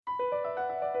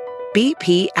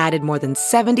BP added more than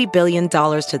 $70 billion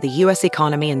to the U.S.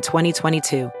 economy in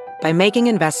 2022 by making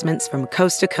investments from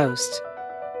coast to coast.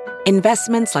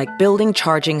 Investments like building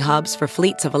charging hubs for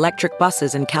fleets of electric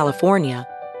buses in California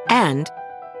and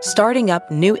starting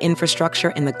up new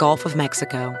infrastructure in the Gulf of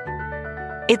Mexico.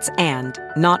 It's and,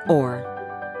 not or.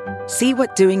 See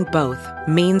what doing both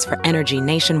means for energy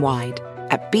nationwide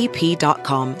at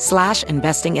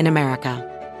bp.com/investing in America.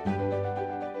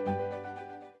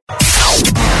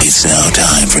 It's now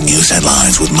time for news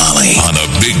headlines with Molly on a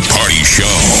big party show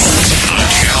on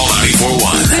Channel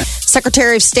 94.1.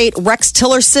 Secretary of State Rex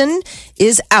Tillerson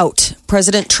is out.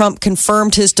 President Trump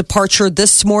confirmed his departure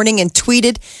this morning and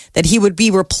tweeted that he would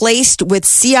be replaced with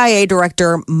CIA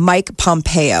Director Mike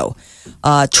Pompeo.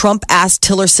 Trump asked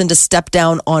Tillerson to step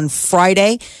down on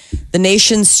Friday. The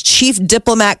nation's chief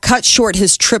diplomat cut short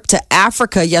his trip to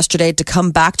Africa yesterday to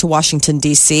come back to Washington,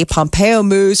 D.C. Pompeo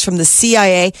moves from the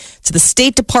CIA to the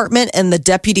State Department, and the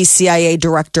deputy CIA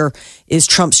director is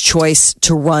Trump's choice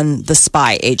to run the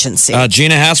spy agency.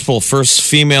 Gina Haspel, first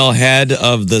female head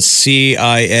of the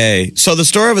CIA. So the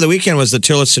story over the weekend was that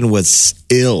Tillerson was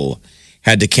ill,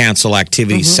 had to cancel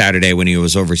activities Saturday when he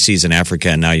was overseas in Africa,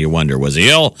 and now you wonder, was he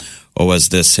ill? Or was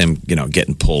this him,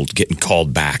 getting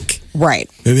called back? Right.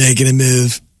 We're making a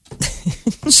move.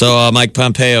 So Mike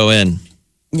Pompeo in.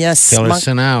 Yes.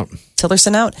 Tillerson out.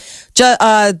 Tillerson out.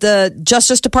 The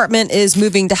Justice Department is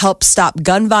moving to help stop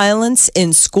gun violence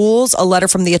in schools. A letter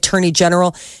from the Attorney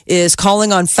General is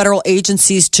calling on federal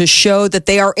agencies to show that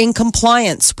they are in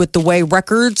compliance with the way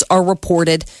records are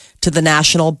reported to the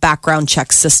national background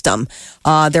check system.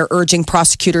 They're urging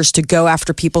prosecutors to go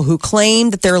after people who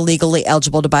claim that they're legally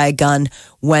eligible to buy a gun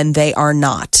when they are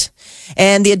not.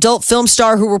 And the adult film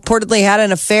star who reportedly had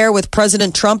an affair with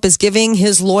President Trump is giving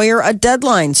his lawyer a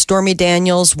deadline. Stormy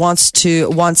Daniels wants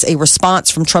a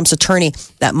response from Trump's attorney,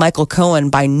 that Michael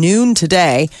Cohen, by noon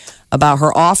today about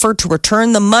her offer to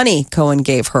return the money Cohen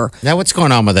gave her. Now, what's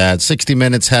going on with that? 60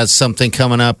 Minutes has something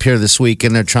coming up here this week,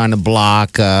 and they're trying to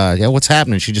block. What's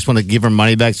happening? She just want to give her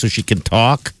money back so she can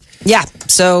talk? Yeah.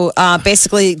 So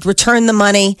basically, return the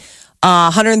money,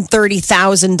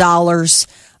 $130,000.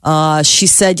 She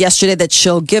said yesterday that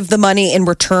she'll give the money in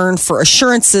return for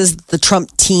assurances that the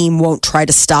Trump team won't try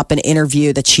to stop an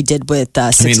interview that she did with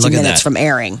 60 Minutes from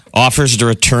airing. Offers to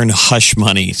return hush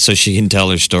money so she can tell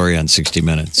her story on 60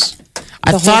 Minutes.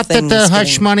 I thought that the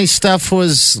hush money stuff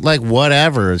was like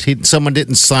whatever. Someone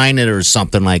didn't sign it or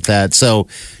something like that. So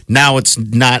now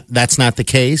that's not the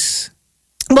case.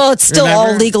 Well, it's still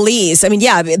all legalese. I mean,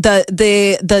 yeah,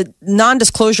 the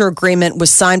non-disclosure agreement was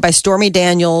signed by Stormy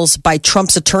Daniels, by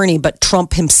Trump's attorney, but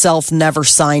Trump himself never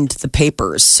signed the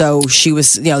papers. So she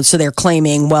was, so they're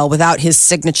claiming, well, without his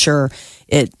signature,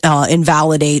 it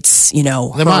invalidates,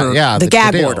 the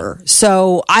gag order.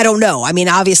 So I don't know. I mean,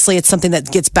 obviously, it's something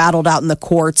that gets battled out in the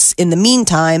courts. In the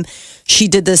meantime, she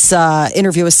did this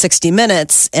interview with 60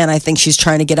 Minutes, and I think she's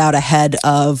trying to get out ahead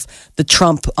of the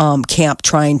Trump camp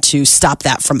trying to stop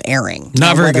that from airing.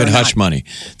 Not very good hush money.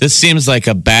 This seems like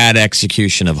a bad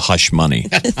execution of hush money.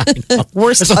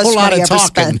 Worst There's a whole lot of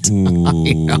talking.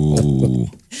 Ooh.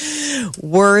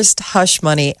 Worst hush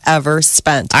money ever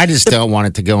spent. I just don't want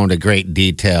it to go into great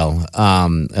detail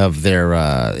of their,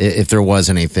 if there was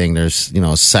anything, there's,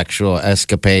 sexual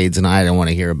escapades, and I don't want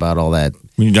to hear about all that.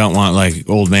 You don't want like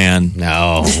old man,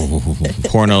 no,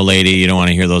 porno lady. You don't want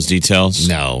to hear those details.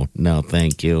 No,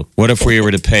 thank you. What if we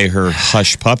were to pay her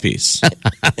hush puppies?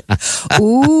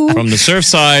 Ooh, from the surf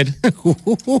side.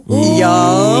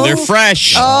 Yo, they're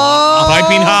fresh,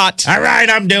 piping hot. All right,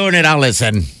 I'm doing it. I'll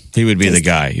listen. He would be the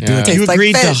guy. Yeah. You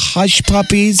agreed like to hush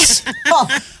puppies?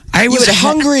 I was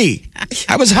hungry.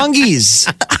 I was hungies.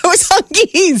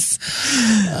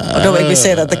 Don't make me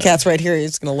say that. The cat's right here.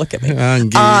 He's going to look at me.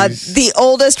 The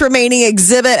oldest remaining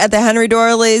exhibit at the Henry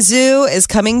Doorly Zoo is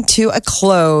coming to a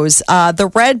close.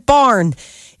 The Red Barn.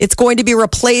 It's going to be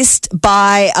replaced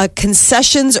by a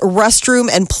concessions, restroom,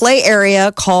 and play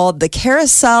area called the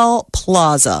Carousel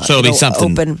Plaza. So it'll be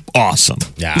something awesome.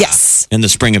 Yeah. Yes. In the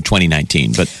spring of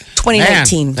 2019. But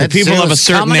 2019. for people of a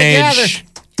certain age,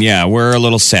 yeah, we're a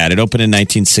little sad. It opened in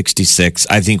 1966.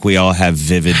 I think we all have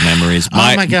vivid memories.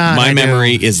 My God. My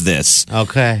memory is this.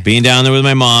 Okay. Being down there with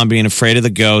my mom, being afraid of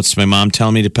the goats, my mom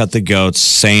telling me to pet the goats,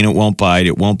 saying it won't bite,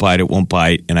 it won't bite, it won't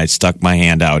bite, and I stuck my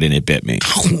hand out and it bit me.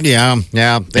 Yeah. And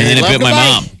then it bit my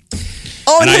mom.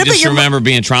 Oh, and I just remember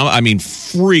being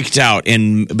freaked out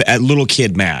and a little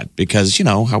kid mad because,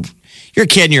 how you're a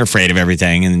kid and you're afraid of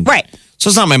everything. And right. So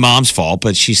it's not my mom's fault,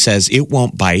 but she says it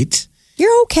won't bite.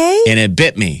 You're okay. And it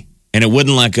bit me, and it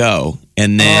wouldn't let go,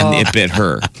 and then it bit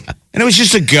her. And it was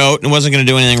just a goat, and it wasn't going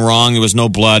to do anything wrong. There was no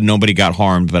blood. Nobody got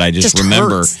harmed, but I just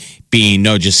remember being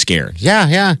just scared.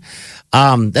 Yeah. That's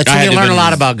I when had you to learn a been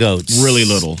lot about goats. Really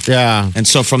little. Yeah. And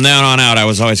so from then on out, I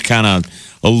was always kind of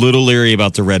a little leery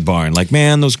about the Red Barn. Like,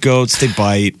 man, those goats, they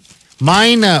bite.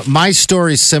 Mine, my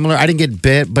story's similar. I didn't get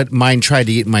bit, but mine tried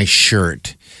to eat my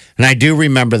shirt. And I do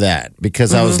remember that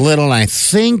because I was little and I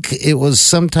think it was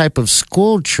some type of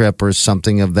school trip or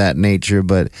something of that nature.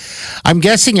 But I'm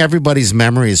guessing everybody's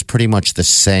memory is pretty much the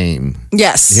same.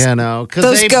 Yes. You know, because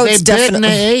Those goats they bit and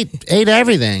definitely- they ate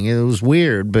everything. It was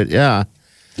weird, but yeah.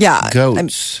 Yeah.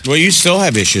 Goats. Well, you still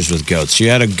have issues with goats. You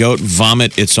had a goat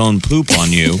vomit its own poop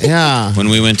on you Yeah. when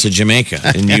we went to Jamaica.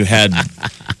 And he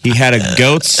had a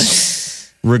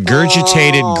goat's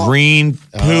regurgitated green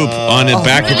poop on the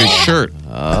back of his shirt.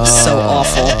 So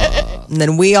awful. And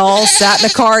then we all sat in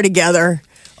a car together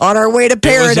on our way to It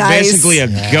was paradise. basically a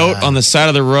goat on the side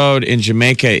of the road in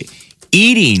Jamaica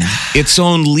eating its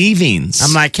own leavings.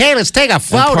 I'm like, hey, let's take a And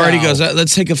photo. Party goes,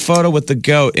 let's take a photo with the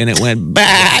goat. And it went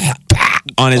bah, bah,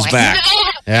 on his back.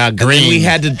 Yeah, And green. then we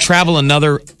had to travel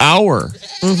another hour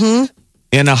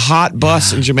in a hot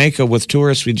bus in Jamaica with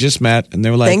tourists we just met. And they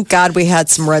were like, Thank God we had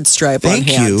some red stripe on thank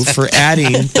hand. you for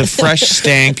adding the fresh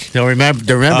stank Don't remember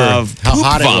of how poop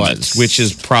hot vomit, it was. which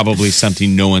is probably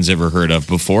something no one's ever heard of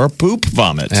before. Poop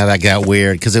vomit. Yeah, that got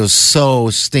weird because it was so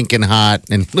stinking hot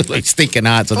and like stinking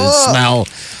hot. So the smell,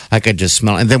 I could just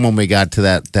smell. And then when we got to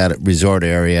that resort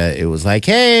area, it was like,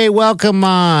 "Hey, welcome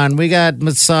on. We got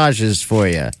massages for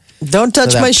you." Don't touch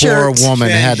So that my poor shirt. woman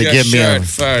Change had to your give me shirt a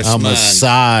first, man.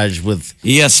 massage with.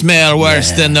 You smell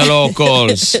worse than the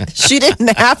locals. She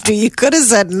didn't have to. You could have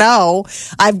said no.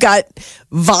 I've got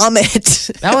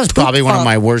vomit. That was probably one of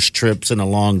my worst trips in a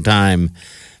long time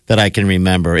that I can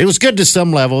remember. It was good to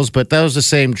some levels, but that was the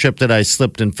same trip that I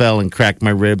slipped and fell and cracked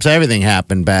my ribs. Everything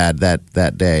happened bad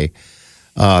that day.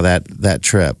 That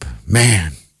trip,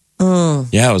 man.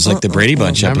 Yeah, it was like the Brady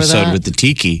Bunch Remember episode that? with the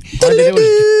tiki. All I did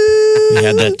was- He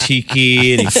had that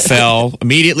tiki and he fell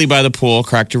immediately by the pool,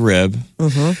 cracked a rib.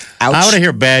 I want to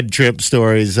hear bad trip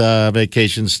stories,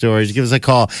 vacation stories. Give us a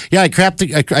call. Yeah, I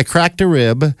cracked a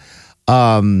rib.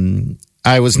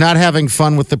 I was not having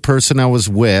fun with the person I was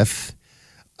with.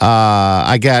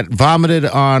 I got vomited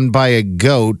on by a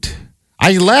goat.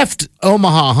 I left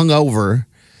Omaha hungover.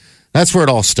 That's where it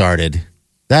all started.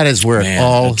 That is where it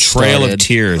all a trail started. of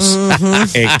tears.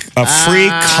 A free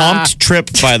comped trip,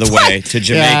 by the way, to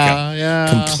Jamaica.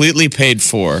 Yeah. Completely paid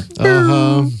for.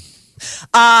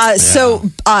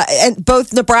 And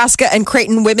both Nebraska and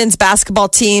Creighton women's basketball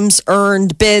teams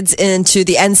earned bids into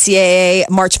the NCAA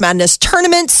March Madness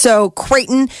tournament. So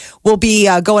Creighton will be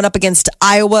going up against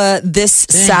Iowa this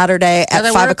Saturday at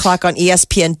that 5 works. o'clock on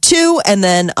ESPN2. And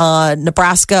then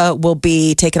Nebraska will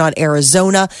be taking on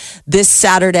Arizona this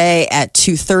Saturday at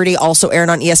 2:30. Also airing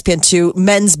on ESPN2.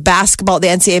 Men's basketball, the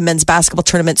NCAA men's basketball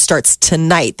tournament starts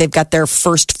tonight. They've got their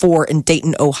first four in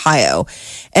Dayton, Ohio.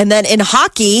 And then in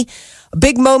hockey, a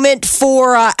big moment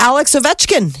for Alex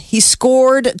Ovechkin. He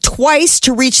scored twice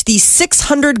to reach the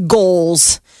 600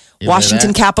 goals.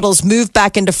 Washington Capitals moved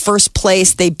back into first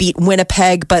place. They beat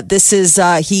Winnipeg, but this is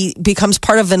he becomes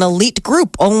part of an elite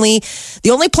group. The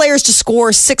only players to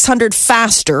score 600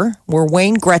 faster were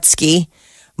Wayne Gretzky,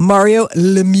 Mario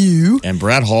Lemieux, And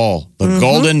Brett Hall, the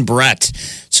Golden Brett.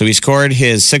 So he scored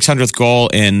his 600th goal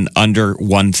in under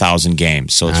 1,000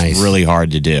 games. So it's Nice. really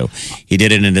hard to do. He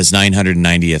did it in his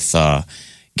 990th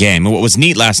game. And what was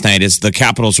neat last night is the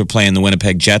Capitals were playing the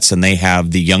Winnipeg Jets, and they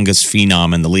have the youngest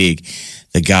phenom in the league.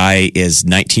 The guy is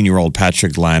 19-year-old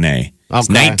Patrick Laine. He's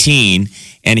Okay. 19,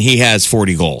 and he has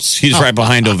 40 goals. He's right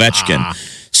behind Ovechkin.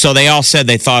 So they all said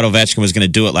they thought Ovechkin was going to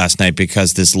do it last night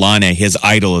because this Laine, his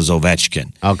idol is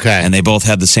Ovechkin. Okay. And they both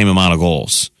had the same amount of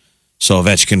goals. So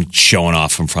Ovechkin showing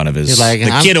off in front of his He's like, the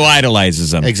I'm- kid who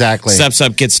idolizes him. Exactly. Steps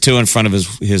up, gets two in front of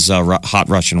his hot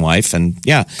Russian wife, and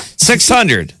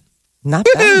 600. not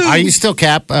bad. Are you still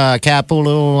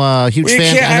Capital huge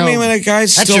fan? I mean, when a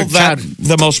guy's That's still your child.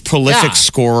 the most prolific Yeah.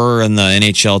 scorer in the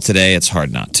NHL today, it's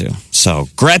hard not to. So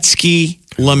Gretzky,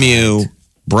 Lemieux,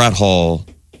 Brett Hull,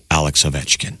 Alex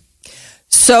Ovechkin.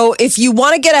 So if you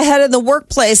want to get ahead in the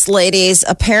workplace, ladies,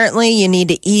 apparently you need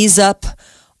to ease up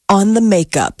on the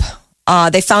makeup.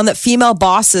 They found that female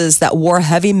bosses that wore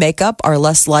heavy makeup are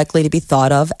less likely to be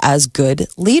thought of as good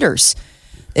leaders.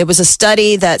 It was a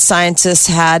study that scientists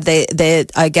had.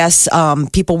 I guess,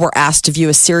 people were asked to view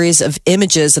a series of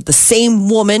images of the same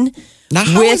woman Now,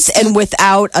 how is with and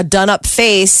without a done-up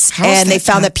face, How is and they that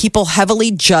found not- that people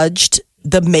heavily judged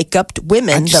the makeup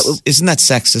women. Isn't that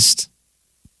sexist?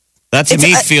 That to It's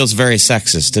me a- feels very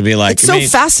sexist to be like. It's so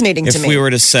fascinating to If me. we were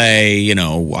to say,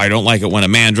 I don't like it when a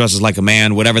man dresses like a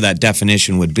man, whatever that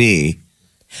definition would be.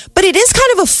 But it is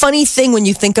kind of a funny thing when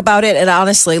you think about it. And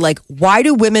honestly, like, why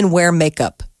do women wear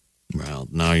makeup? Well,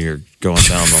 now you're going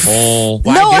down the whole.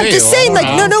 No, I'm just saying, like,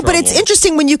 no, but it's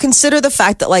interesting when you consider the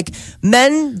fact that, like,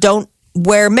 men don't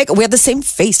wear makeup. We have the same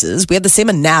faces, we have the same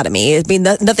anatomy. I mean,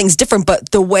 nothing's different, but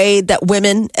the way that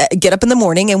women get up in the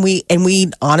morning and we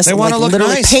honestly like,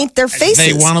 literally nice. Paint their faces.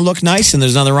 They want to look nice, and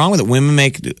there's nothing wrong with it. Women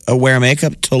wear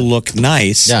makeup to look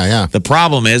nice. Yeah. The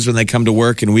problem is when they come to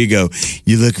work and we go,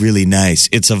 "You look really nice."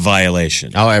 It's a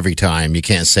violation. Oh, every time. You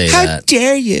can't say How that.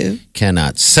 dare you?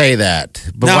 Cannot say that.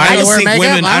 But No, why I do you don't wear think makeup?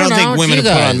 women- I don't think women You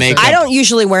put on guys. makeup. I don't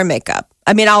usually wear makeup.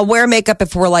 I mean, I'll wear makeup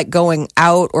if we're like going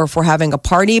out or if we're having a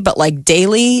party, but like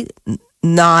daily,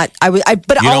 not.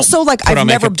 But You also don't like put I've on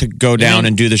never makeup to go down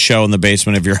and do the show in the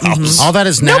basement of your house. All that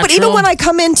is No, natural. but even when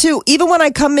I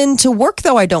come into work,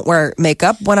 though, I don't wear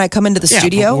makeup. When I come into the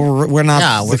studio, but we're not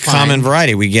Yeah, we're the common fine.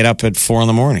 variety. We get up at 4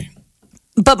 a.m.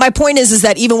 But my point is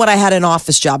that even when I had an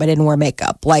office job, I didn't wear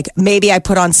makeup. Like maybe I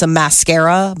put on some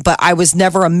mascara, but I was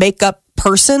never a makeup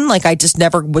person. Like I just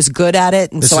never was good at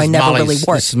it, and This so I is never Molly's- really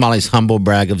wore This it. is Molly's humble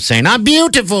brag of saying, I'm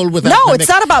beautiful without No, my it's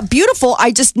not about beautiful.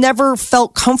 I just never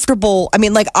felt comfortable. I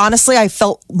mean, like honestly, I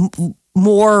felt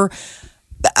more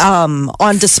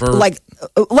on display.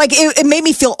 Like it made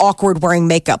me feel awkward wearing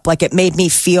makeup. Like it made me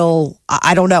feel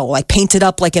I don't know, like painted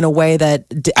up like in a way that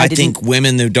I didn't. think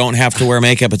women who don't have to wear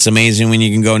makeup, it's amazing when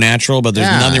you can go natural, but there's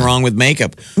Yeah. nothing wrong with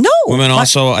makeup. No. Women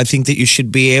also, I think that you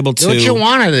should be able to Do what you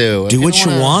want to do. do what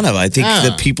you want to. I think Yeah.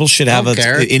 that people should have Don't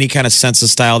care. any kind of sense of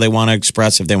style they want to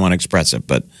express if they want to express it.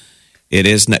 But it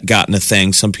is gotten a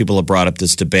thing. Some people have brought up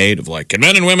this debate of like, can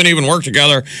men and women even work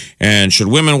together? And should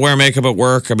women wear makeup at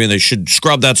work? I mean, they should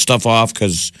scrub that stuff off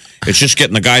because it's just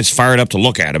getting the guys fired up to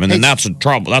look at them. And then that's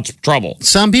trouble. That's trouble.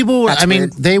 Some people, That's I mean,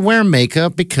 weird. they wear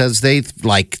makeup because they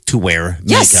like to wear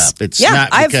Yes. makeup. It's Yeah,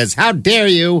 not because, how dare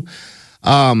you?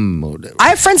 I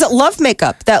have friends that love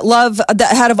makeup, that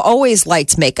have always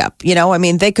liked makeup. You know, I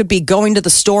mean, they could be going to the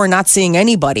store and not seeing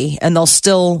anybody, and they'll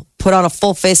still put on a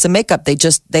full face of makeup.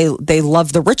 They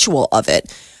love the ritual of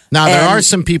it. Now, there And- are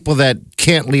some people that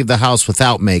can't leave the house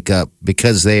without makeup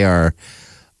because they are,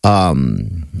 I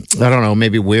don't know,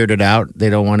 maybe weirded out. They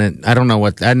don't want it. I don't know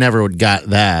what, I never would got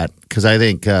that because I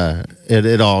think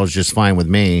it all is just fine with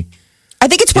me. I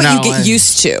think it's what You you know, get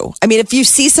used to. I mean, if you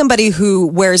see somebody who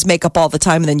wears makeup all the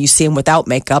time and then you see them without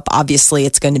makeup, obviously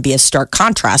it's going to be a stark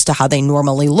contrast to how they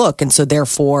normally look. And so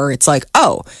therefore it's like,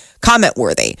 oh, comment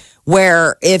worthy.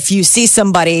 Where if you see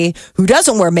somebody who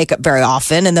doesn't wear makeup very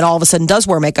often and then all of a sudden does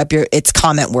wear makeup, it's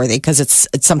comment worthy because it's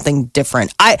something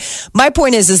different. My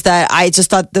point is that I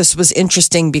just thought this was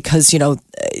interesting because, you know,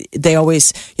 they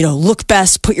always, you know, look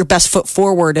best, put your best foot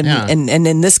forward. And, Yeah. and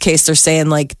in this case, they're saying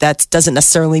like that doesn't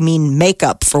necessarily mean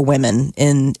makeup for women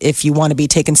if you want to be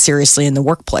taken seriously in the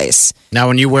workplace. Now,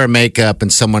 when you wear makeup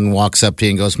and someone walks up to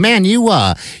you and goes, man, you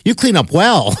clean up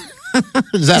well.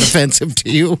 Is that offensive to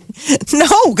you? No,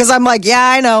 because I'm like, yeah,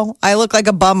 I know. I look like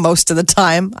a bum most of the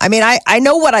time. I mean, I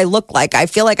know what I look like. I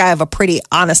feel like I have a pretty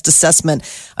honest assessment.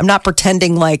 I'm not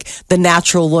pretending like the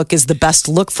natural look is the best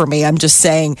look for me. I'm just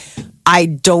saying I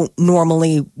don't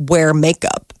normally wear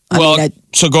makeup.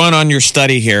 So going on your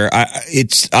study here,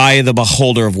 it's the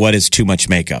beholder of what is too much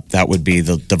makeup. That would be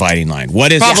the dividing line.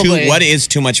 What is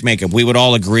too much makeup? We would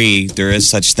all agree there is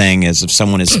such thing as if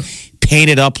someone is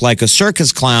painted up like a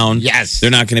circus clown. Yes.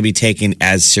 They're not going to be taken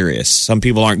as serious. Some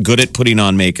people aren't good at putting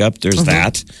on makeup. There's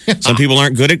that. Some people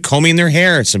aren't good at combing their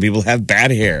hair. Some people have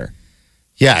bad hair.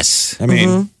 Yes. I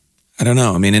mean, I don't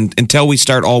know. I mean, until we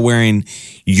start all wearing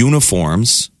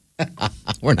uniforms,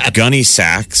 We're not. gunny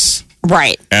sacks.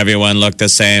 Right. Everyone look the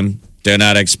same. Do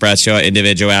not express your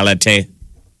individuality.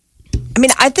 I mean,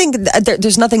 I think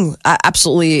there's nothing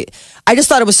absolutely. I just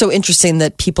thought it was so interesting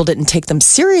that people didn't take them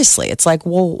seriously. It's like,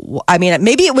 well, I mean,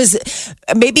 maybe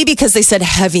because they said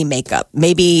heavy makeup.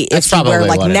 Maybe That's if you wear probably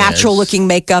like what it natural is. looking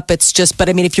makeup, it's just. But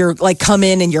I mean, if you're like come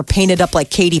in and you're painted up like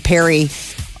Katy Perry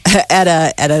at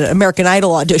an American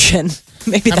Idol audition.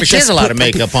 Maybe I mean, she has a lot of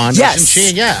makeup on, yes. doesn't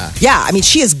she? Yeah. Yeah, I mean,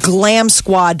 she is glam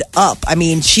squad up. I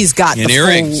mean, she's got And the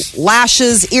earrings. full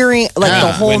lashes, earring, like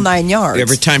the whole When- 9 yards.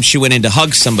 Every time she went in to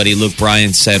hug somebody, Luke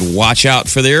Bryan said, "Watch out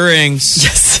for the earrings."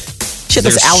 Yes. She had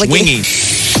They're this alligator. swinging.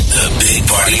 The Big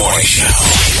Party Morning Show.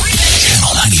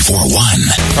 Channel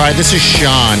 94.1. All right, this is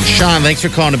Sean. Sean, thanks for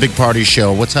calling the Big Party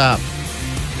Show. What's up?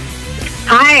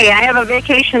 Hi, I have a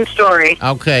vacation story.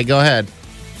 Okay, go ahead.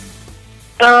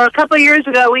 So a couple years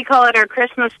ago, we call it our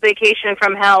Christmas vacation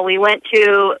from hell. We went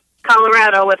to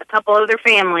Colorado with a couple other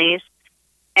families,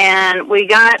 and we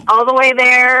got all the way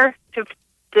there to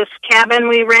this cabin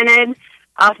we rented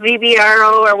off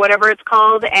VBRO or whatever it's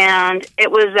called, and it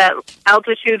was at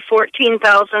altitude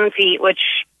 14,000 feet, which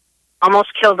almost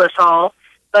killed us all.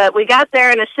 But we got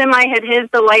there, and a semi had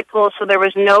hit the light pole, so there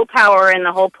was no power in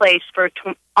the whole place for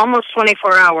almost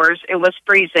 24 hours. It was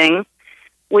freezing.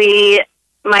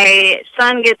 My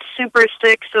son gets super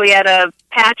sick, so he had a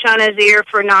patch on his ear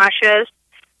for nauseous,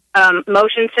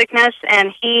 motion sickness,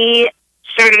 and he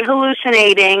started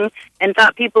hallucinating and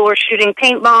thought people were shooting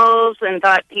paintballs and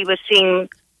thought he was seeing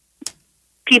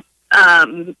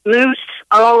moose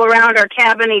all around our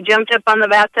cabin. He jumped up on the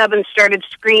bathtub and started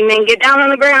screaming, "Get down on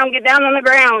the ground, get down on the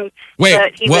ground." Wait,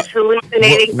 but he was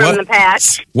hallucinating from the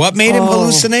patch. What made him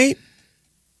hallucinate?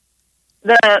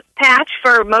 The patch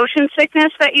for motion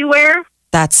sickness that you wear.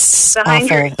 That's Behind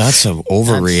awful. your- That's an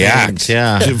overreact.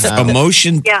 Yeah.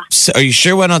 Emotion. Yeah. Are you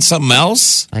sure it went on something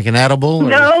else? Like an edible?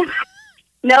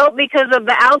 No, because of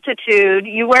the altitude.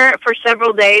 You wear it for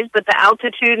several days, but the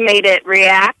altitude made it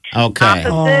react opposite.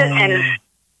 And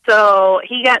so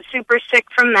he got super sick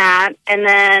from that. And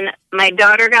then my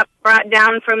daughter got brought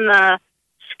down from the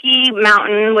ski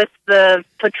mountain with the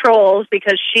patrols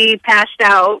because she passed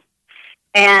out.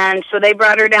 And so they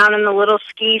brought her down in the little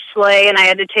ski sleigh, and I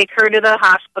had to take her to the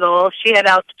hospital. She had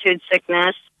altitude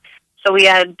sickness. So we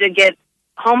had to get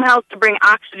home health to bring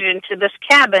oxygen to this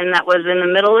cabin that was in the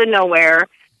middle of nowhere.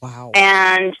 Wow.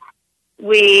 And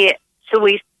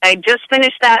I just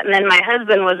finished that, and then my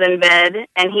husband was in bed,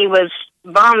 and he was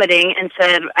vomiting and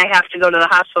said, "I have to go to the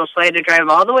hospital." So I had to drive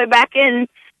all the way back in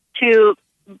to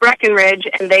Breckenridge,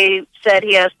 and they said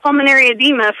he has pulmonary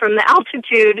edema from the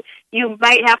altitude. You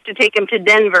might have to take him to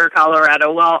Denver,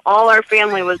 Colorado. Well, all our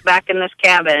family was back in this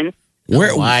cabin.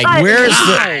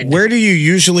 Where do you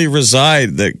usually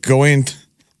reside?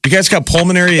 You guys got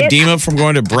pulmonary edema from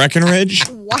going to Breckenridge?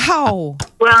 Wow.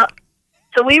 Well,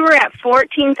 so we were at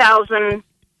 14,000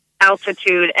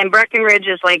 altitude, and Breckenridge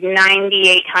is like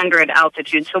 9,800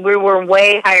 altitude. So we were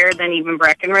way higher than even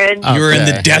Breckenridge. You were in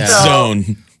the death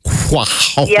zone. Wow.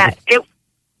 Yeah,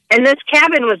 and this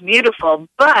cabin was beautiful,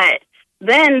 but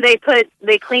then they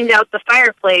cleaned out the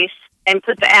fireplace and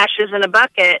put the ashes in a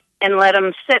bucket and let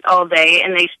them sit all day,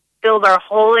 and they filled our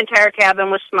whole entire cabin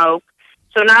with smoke.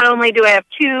 So not only do I have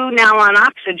two now on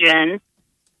oxygen,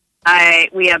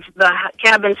 we have the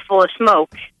cabin's full of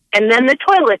smoke. And then the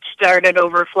toilets started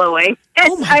overflowing.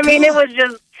 And,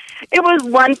 it was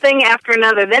one thing after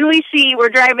another. Then we're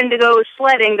driving to go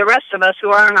sledding, the rest of us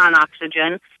who aren't on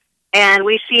oxygen, and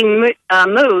we see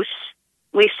moose.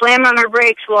 We slam on our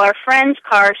brakes while our friend's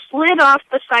car slid off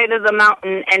the side of the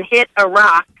mountain and hit a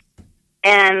rock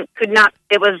and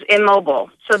it was immobile.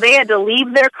 So they had to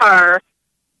leave their car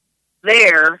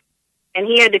there, and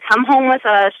he had to come home with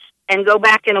us and go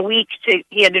back in a week.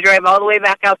 He had to drive all the way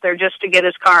back out there just to get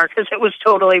his car because it was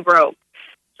totally broke.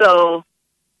 So,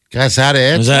 is that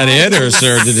it? Is that it, or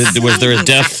was there a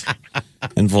death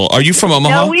involved? Are you from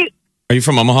Omaha? No, Are you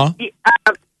from Omaha?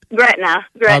 Gretna,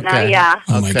 Okay. yeah.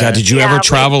 Oh my God! Did you ever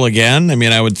travel again? I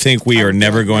mean, I would think we are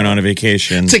never going on a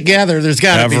vacation Together. There's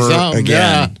got to be some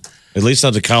again. At least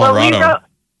not to Colorado.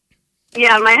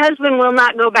 My husband will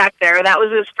not go back there. That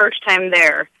was his first time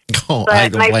there. Oh,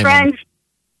 but my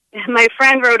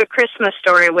friend wrote a Christmas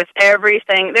story with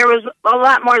everything. There was a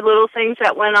lot more little things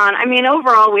that went on. I mean,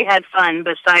 overall, we had fun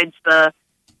besides the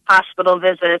hospital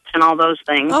visits and all those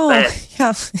things. Oh, but,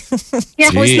 yeah.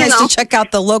 It was nice to check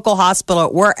out the local hospital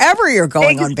wherever you're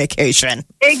going on vacation.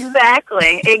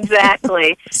 Exactly.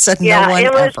 Said no one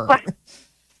ever.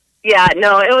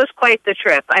 It was quite the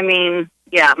trip. I mean,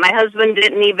 my husband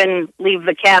didn't even leave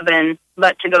the cabin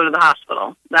but to go to the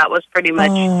hospital. That was pretty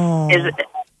much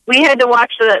we had to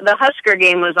watch the Husker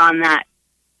game was on that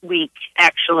week,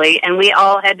 actually, and we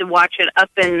all had to watch it up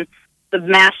in the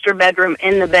master bedroom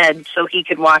in the bed so he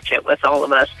could watch it with all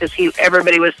of us because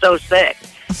everybody was so sick.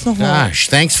 Gosh,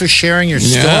 thanks for sharing your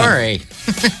story.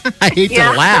 I hate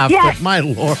to laugh, but my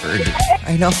Lord.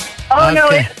 I know. Oh, no,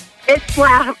 it's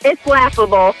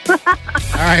laughable. All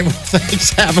right, well,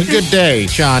 thanks. Have a good day,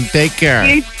 Sean. Take care.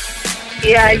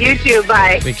 You too.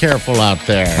 Bye. Be careful out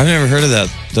there. I've never heard of that.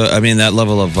 That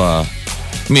level of, I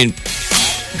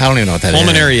don't even know what that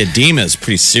pulmonary edema is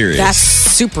pretty serious. That's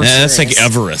super serious. That's like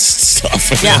Everest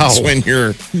stuff. Yeah. That's when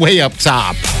you're way up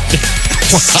top.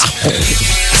 I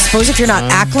suppose if you're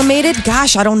not acclimated,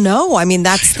 gosh, I don't know. I mean,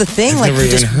 that's the thing. I've like, never you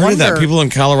even just heard wonder. of that. People in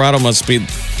Colorado must be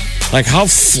like, how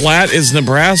flat is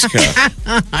Nebraska?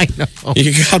 I know.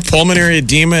 You got pulmonary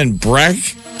edema and Breck?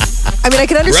 I mean, I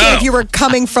can understand if you were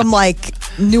coming from like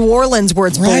New Orleans where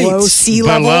it's below sea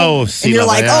level. And you're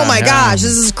like, oh my gosh,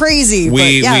 this is crazy.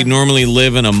 We normally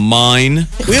live in a mine.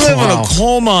 We live in a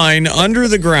coal mine under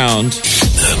the ground.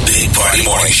 The Big Party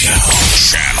Morning Show.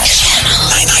 Channel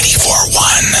 94.1.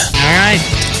 All right.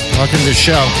 Welcome to the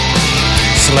show.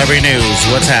 Celebrity news.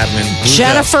 What's happening? Who's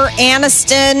Jennifer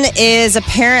Aniston is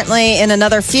apparently in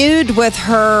another feud with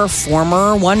her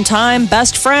former one-time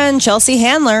best friend, Chelsea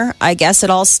Handler. I guess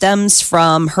it all stems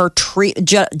from her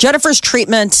Jennifer's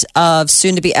treatment of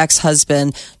soon-to-be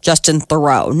ex-husband, Justin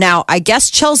Theroux. Now, I guess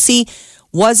Chelsea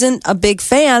wasn't a big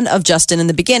fan of Justin in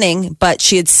the beginning, but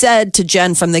she had said to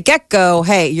Jen from the get-go,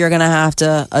 hey, you're going to have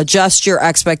to adjust your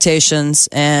expectations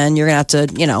and you're going to have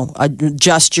to,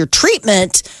 adjust your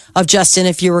treatment of Justin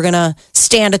if you were going to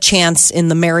stand a chance in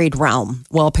the married realm.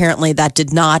 Well, apparently that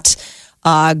did not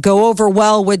go over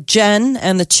well with Jen,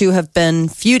 and the two have been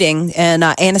feuding, and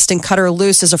Aniston cut her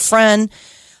loose as a friend.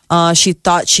 She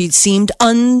thought she seemed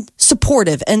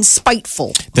unsupportive and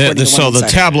spiteful. So the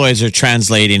tabloids are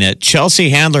translating it. Chelsea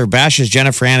Handler bashes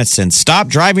Jennifer Aniston. Stop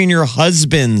driving your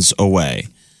husbands away.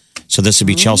 So this would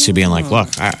be Chelsea being like, look,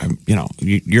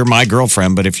 you're my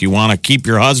girlfriend, but if you want to keep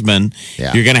your husband,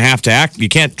 you're going to have to act. You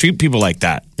can't treat people like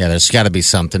that. Yeah, there's got to be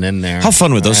something in there. How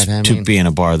fun would those two be in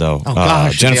a bar, though? Oh,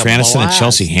 gosh, Jennifer Aniston and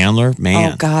Chelsea Handler,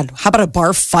 man. Oh, God. How about a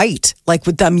bar fight? Like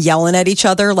with them yelling at each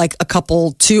other, like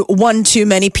one too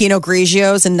many Pinot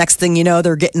Grigios, and next thing you know,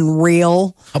 they're getting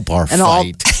real. A bar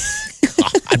fight.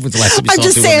 I'm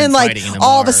just saying, like,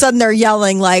 all of a sudden they're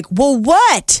yelling, like, well,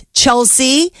 what,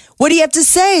 Chelsea? What do you have to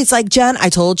say? It's like, Jen, I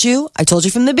told you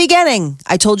from the beginning.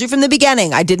 I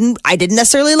didn't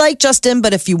necessarily like Justin,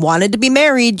 but if you wanted to be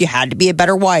married, you had to be a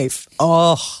better wife.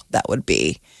 Oh, that would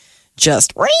be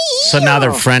just. So now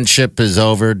their friendship is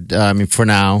over, for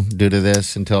now, due to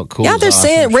this, until it cools off. Yeah, they're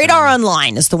saying Radar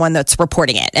Online is the one that's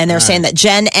reporting it. And they're saying that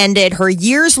Jen ended her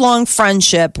years-long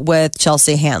friendship with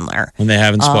Chelsea Handler. And they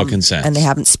haven't spoken since. And they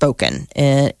haven't spoken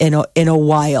in a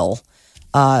while.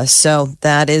 So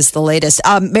that is the latest.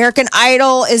 American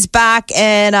Idol is back,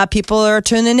 and people are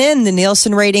tuning in. The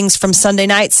Nielsen ratings from Sunday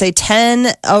night say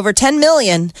over 10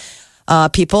 million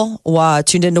people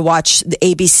tuned in to watch the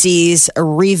ABC's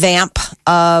revamp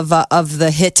of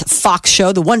the hit Fox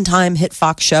show, the one-time hit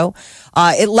Fox show.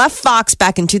 It left Fox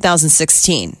back in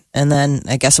 2016, and then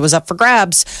I guess it was up for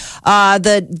grabs.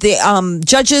 The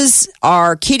judges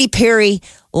are Katy Perry,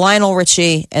 Lionel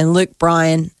Richie, and Luke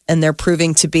Bryan, and they're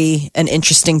proving to be an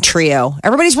interesting trio.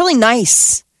 Everybody's really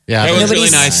nice. Yeah, it was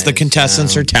really nice. The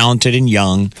contestants are talented and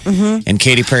young, and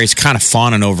Katy Perry's kind of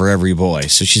fawning over every boy,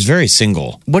 so she's very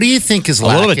single. What do you think is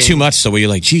lacking? A little bit too much, though, where you're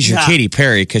like, geez, you're Katy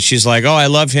Perry, because she's like, oh, I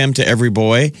love him to every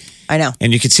boy. I know.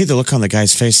 And you could see the look on the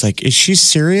guy's face, like, is she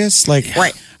serious? Like,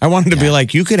 right. I wanted to be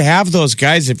like, you could have those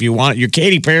guys if you want. You're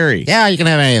Katy Perry. Yeah, you can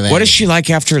have anything. What is she like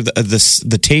after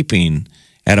the taping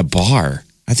at a bar?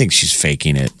 I think she's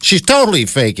faking it. She's totally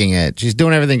faking it. She's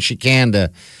doing everything she can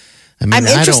to. I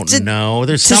don't know.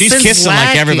 There's something she's kissing lacking.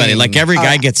 like everybody. Like every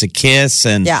guy gets a kiss,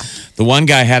 and the one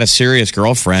guy had a serious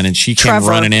girlfriend, and she came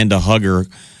running in to hug her.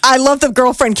 I love the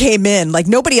girlfriend came in. Like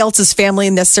nobody else's family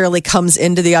necessarily comes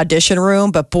into the audition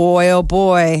room, but boy, oh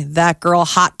boy, that girl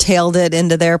hot-tailed it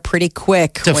into there pretty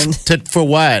quick. For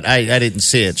what? I didn't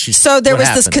see it. So there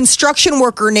was this construction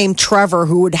worker named Trevor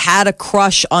who had a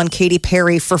crush on Katy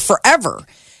Perry for forever.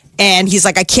 And he's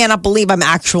like, I cannot believe I'm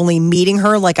actually meeting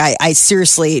her. Like, I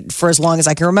seriously, for as long as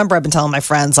I can remember, I've been telling my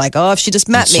friends, like, oh, if she just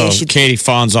met me. So Katie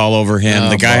fawns all over him.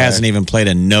 The guy hasn't even played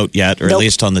a note yet, or at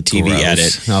least on the TV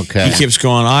edit. Okay. He keeps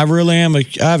going, I really am. I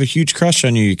have a huge crush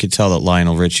on you. You could tell that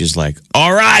Lionel Richie's like,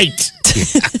 all right.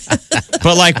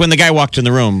 But like when the guy walked in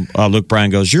the room, Luke Bryan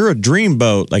goes, you're a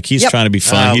dreamboat. Like he's trying to be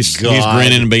fun. He's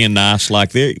grinning and being nice.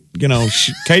 Like,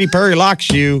 Katy Perry likes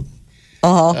you.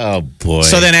 Oh, boy.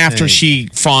 So then after she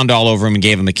fawned all over him and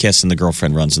gave him a kiss, and the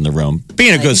girlfriend runs in the room.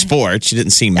 Being a good sport, she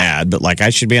didn't seem mad, but like,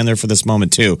 I should be in there for this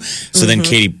moment too. So then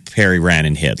Katy Perry ran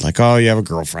and hid. Like, oh, you have a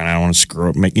girlfriend. I don't want to screw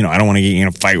up. I don't want to get you in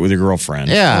a fight with your girlfriend.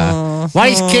 Yeah.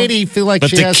 Why does Katy feel like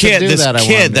she has to do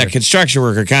that? That construction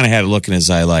worker kind of had a look in his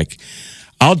eye like,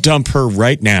 I'll dump her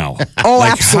right now. Oh,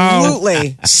 like,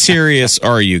 absolutely. How serious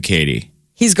are you, Katy?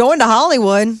 He's going to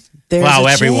Hollywood.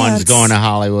 Everyone's going to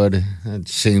Hollywood. It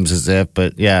seems as if,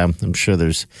 but yeah, I'm sure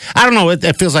there's. I don't know.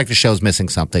 It feels like the show's missing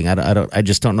something. I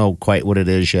just don't know quite what it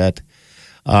is yet.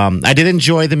 I did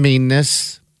enjoy the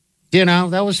meanness.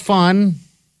 That was fun,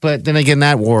 but then again,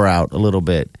 that wore out a little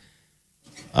bit.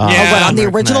 On the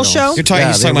original show? You're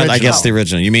talking about, I guess, the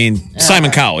original. You mean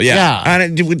Simon Cowell? Yeah.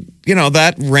 And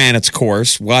that ran its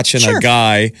course. Watching a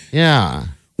guy,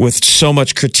 with so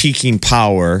much critiquing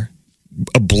power,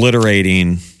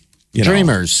 obliterating.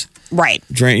 Dreamers. Right.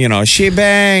 She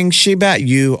bang, she bat.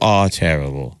 You are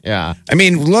terrible. Yeah. I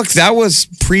mean, look, that was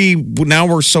now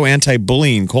we're so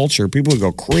anti-bullying culture. People would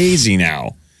go crazy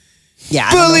now. Yeah.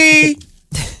 Bully!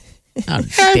 How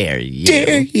dare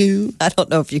you? I don't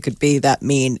know if you could be that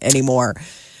mean anymore.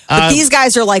 But these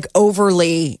guys are like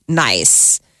overly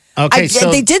nice. Okay,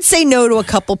 they did say no to a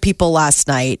couple people last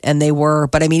night, and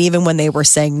but I mean, even when they were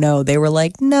saying no, they were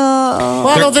like, no.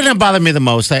 Well, they didn't bother me the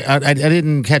most. I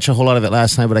didn't catch a whole lot of it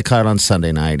last night, but I caught it on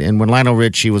Sunday night. And when Lionel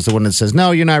Richie was the one that says,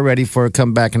 no, you're not ready for it,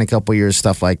 come back in a couple years,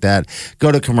 stuff like that,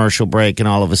 go to commercial break, and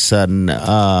all of a sudden,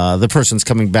 the person's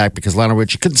coming back because Lionel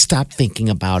Richie couldn't stop thinking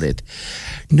about it.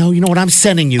 No, you know what? I'm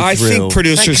sending you through. I think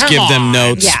producers give them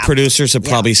notes. Yeah. Producers have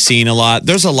probably seen a lot.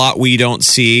 There's a lot we don't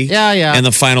see in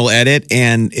the final edit.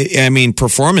 And I mean,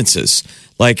 performances.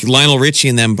 Like Lionel Richie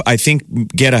and them, I think,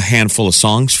 get a handful of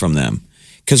songs from them.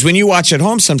 Because when you watch at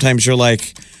home, sometimes you're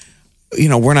like,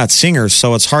 we're not singers,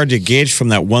 so it's hard to gauge from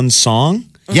that one song.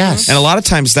 Yes. And a lot of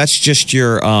times that's just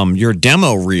your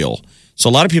demo reel. So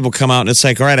a lot of people come out and it's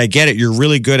like, all right, I get it. You're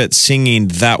really good at singing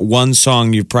that one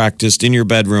song you've practiced in your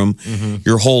bedroom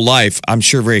your whole life. I'm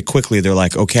sure very quickly they're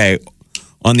like, okay,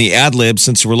 on the ad lib,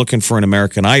 since we're looking for an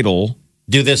American Idol,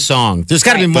 do this song. There's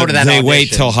got to be more to that. They audition.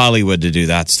 wait till Hollywood to do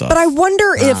that stuff. But I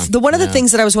wonder if one of the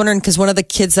things that I was wondering, because one of the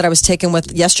kids that I was taken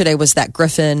with yesterday was that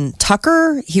Griffin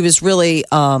Tucker. He was really,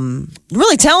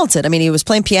 really talented. I mean, he was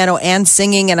playing piano and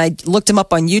singing, and I looked him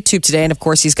up on YouTube today, and of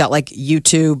course, he's got like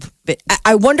YouTube.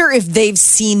 I wonder if they've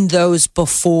seen those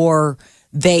before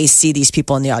they see these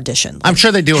people in the audition. Like, I'm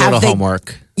sure they do a little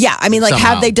homework. Yeah, I mean, like, somehow.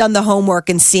 have they done the homework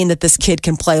and seen that this kid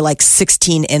can play like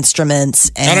 16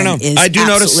 instruments? And I don't know. Is I do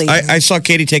notice. absolutely- I saw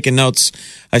Katie taking notes.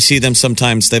 I see them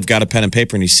sometimes. They've got a pen and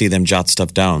paper, and you see them jot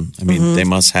stuff down. I mean, they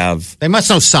must have. They must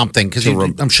know something because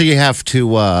I'm sure you have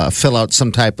to fill out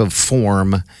some type of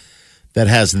form that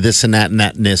has this and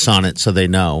thatness on it so they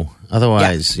know.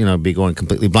 Otherwise, be going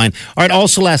completely blind. All right,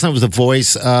 also last night was The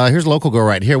Voice. Here's a local girl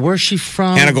right here. Where's she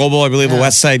from? Hannah Goldbull, I believe, a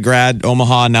West Side grad,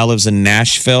 Omaha, now lives in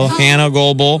Nashville. Hannah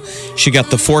Goldbull, she got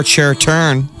the 4-chair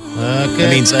turn. That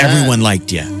means everyone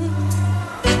liked you.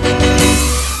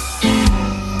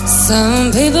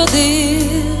 Some people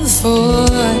live for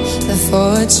the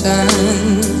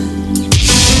fortune.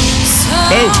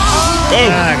 Boom.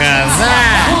 Boom.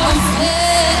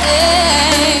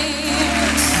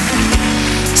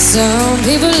 Some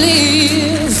people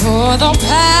live for the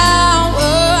power.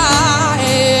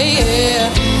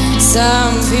 Yeah.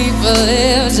 Some people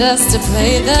live just to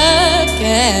play the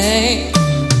game.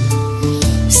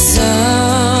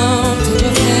 Some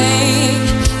people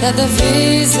think that the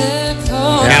physical.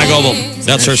 Hannah Goldbull,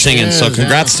 that's her singing. So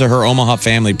congrats to her Omaha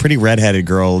family. Pretty redheaded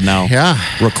girl now. Yeah.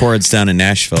 Records down in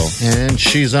Nashville. And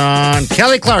she's on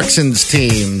Kelly Clarkson's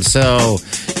team. So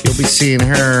you'll be seeing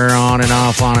her on and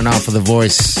off of The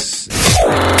Voice.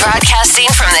 Broadcasting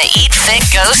from the Eat Fit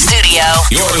Go studio.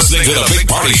 You're listening to The Big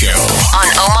Party Show On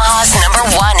Omaha's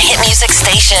 #1 hit music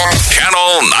station.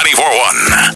 Channel 94.1.